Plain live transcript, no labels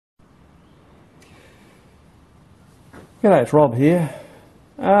G'day, it's Rob here.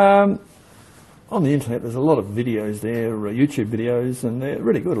 On the internet there's a lot of videos there, YouTube videos, and they're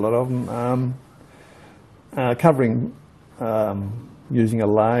really good, a lot of them, covering using a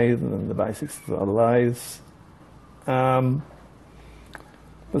lathe and the basics of lathes. But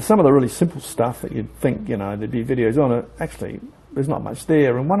some of the really simple stuff that you'd think, you know, there'd be videos on it, actually there's not much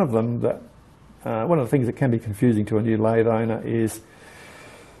there. And one of them that, one of the things that can be confusing to a new lathe owner is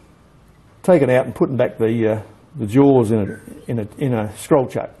taking out and putting back the jaws in a scroll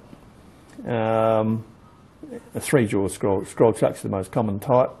chuck. A 3-jaw scroll chuck's the most common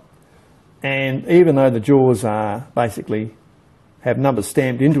type, and even though the jaws are basically have numbers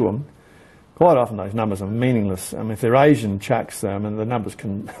stamped into them, quite often those numbers are meaningless. I mean, if they're Asian chucks, and the numbers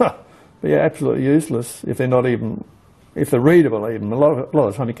can be absolutely useless if they're not even, if they're readable even. A lot of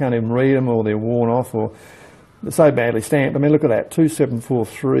the time you can't even read them, or they're worn off, or they're so badly stamped. I mean, look at that,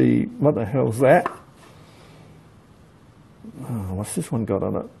 2743. What the hell's that? Oh, what's this one got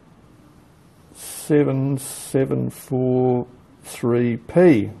on it?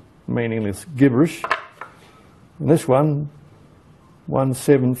 7743P, meaningless gibberish. And this one,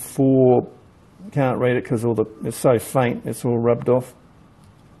 174, can't read it because it's so faint, it's all rubbed off.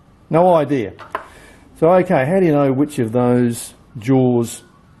 No idea. So, okay, how do you know which of those jaws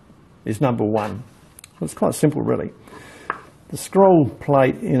is number one? Well, it's quite simple, really. The scroll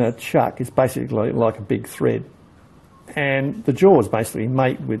plate in a chuck is basically like a big thread, and the jaws basically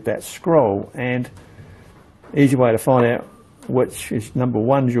mate with that scroll. And easy way to find out which is number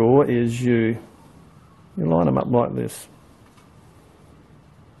one jaw is you line them up like this.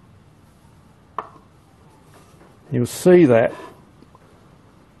 You'll see that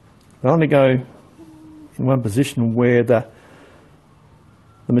they only go in one position where the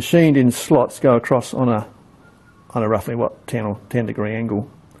machined in slots go across on a roughly 10 degree angle.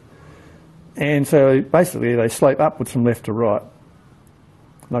 And so basically they slope upwards from left to right.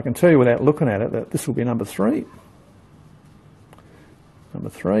 And I can tell you without looking at it that this will be number 3. Number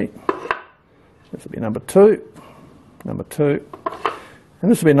 3. This will be number 2. Number 2. And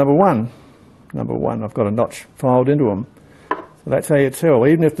this will be number 1. Number 1, I've got a notch filed into them. So that's how you tell.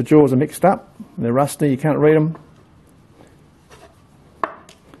 Even if the jaws are mixed up, and they're rusty, you can't read them.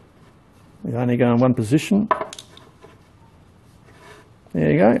 They only go in one position.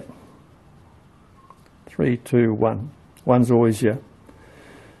 There you go. 3, 2, 1. One's always the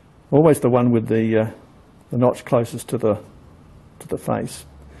one with the notch closest to the face.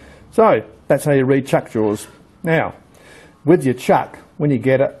 So that's how you read chuck jaws. Now, with your chuck, when you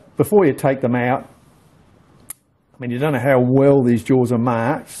get it, before you take them out, I mean, you don't know how well these jaws are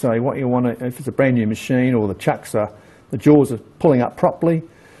marked. So what you want to, if it's a brand new machine or the jaws are pulling up properly,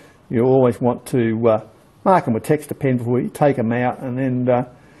 you always want to mark them with Texta pen before you take them out, and then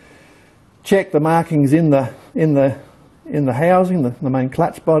check the markings in the housing, the main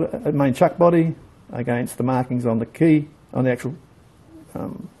clutch body, main chuck body, against the markings on the key, on the actual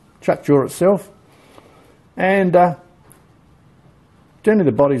chuck jaw itself. And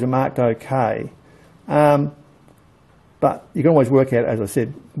generally the bodies are marked okay, but you can always work out, as I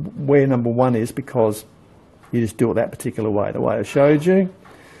said, where number 1 is, because you just do it that particular way, the way I showed you.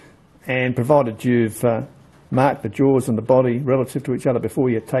 And provided you've marked the jaws and the body relative to each other before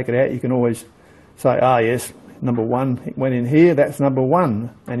you take it out, you can always say, ah yes, number 1 it went in here, that's number 1,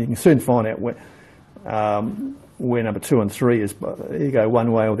 and you can soon find out where number 2 and 3 is. You go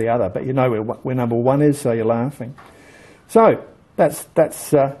one way or the other, but you know where number 1 is, so you're laughing. So that's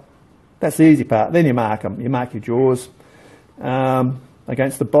the easy part. Then you mark them. You mark your jaws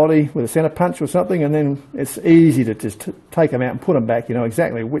against the body with a centre punch or something, and then it's easy to just take them out and put them back. You know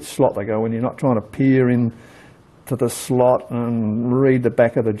exactly which slot they go in. You're not trying to peer in to the slot and read the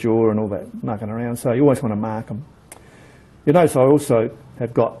back of the jaw and all that mucking around, so you always want to mark them. You notice I also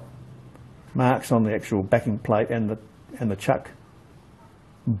have got marks on the actual backing plate and the chuck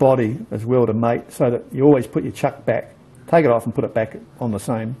body as well to mate, so that you always put your chuck back, take it off and put it back on the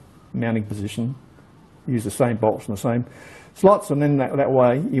same mounting position, use the same bolts and the same slots, and then that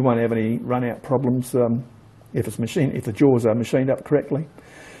way you won't have any run out problems if the jaws are machined up correctly.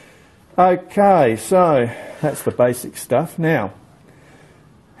 Okay, so that's the basic stuff. Now,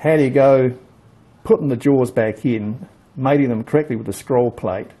 how do you go putting the jaws back in, mating them correctly with the scroll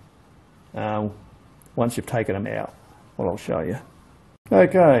plate once you've taken them out? Well, I'll show you.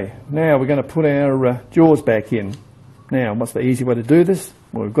 Okay, now we're going to put our jaws back in. Now, what's the easy way to do this?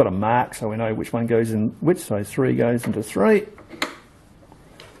 Well, we've got a mark so we know which one goes in which. So 3 goes into 3,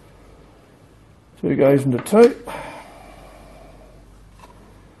 2 goes into 2,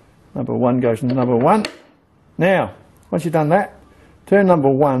 number 1 goes into number 1. Now, once you've done that, turn number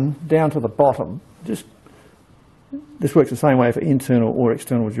 1 down to the bottom. Just This works the same way for internal or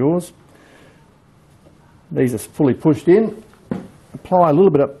external jaws. These are fully pushed in. Apply a little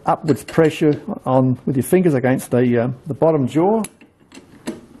bit of upwards pressure on with your fingers against the bottom jaw.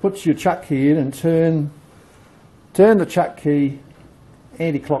 Put your chuck key in and turn the chuck key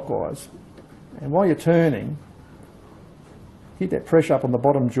anti-clockwise. And while you're turning, keep that pressure up on the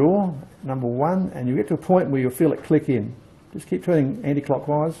bottom jaw, number one, and you get to a point where you'll feel it click in. Just keep turning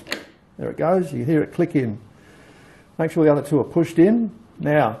anti-clockwise. There it goes. You hear it click in. Make sure the other two are pushed in.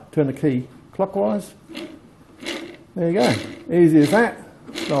 Now turn the key clockwise. There you go. Easy as that.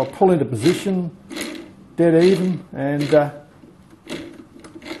 So I'll pull into position, dead even, and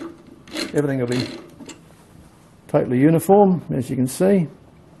everything will be totally uniform, as you can see.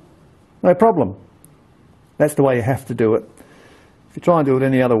 No problem. That's the way you have to do it. If you try and do it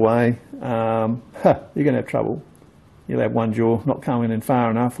any other way, you're going to have trouble. You'll have one jaw not coming in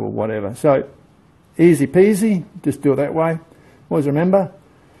far enough or whatever. So easy peasy, just do it that way. Always remember,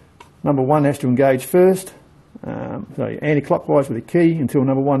 number one has to engage first. So you're anti-clockwise with the key until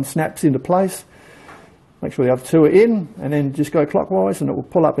number one snaps into place. Make sure the other two are in, and then just go clockwise and it will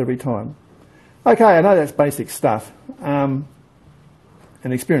pull up every time. Okay, I know that's basic stuff. And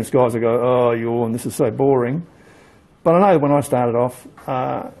experienced guys will go, oh, yawn, this is so boring. But I know when I started off,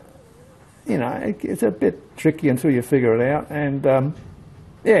 you know, it's a bit tricky until you figure it out. And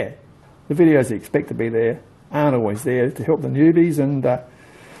yeah, the videos you expect to be there aren't always there to help the newbies. And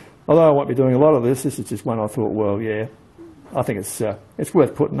although I won't be doing a lot of this, this is just one I thought, well, yeah, I think it's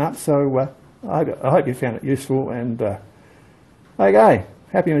worth putting up. So I hope you found it useful. And okay,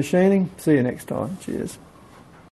 happy machining. See you next time. Cheers.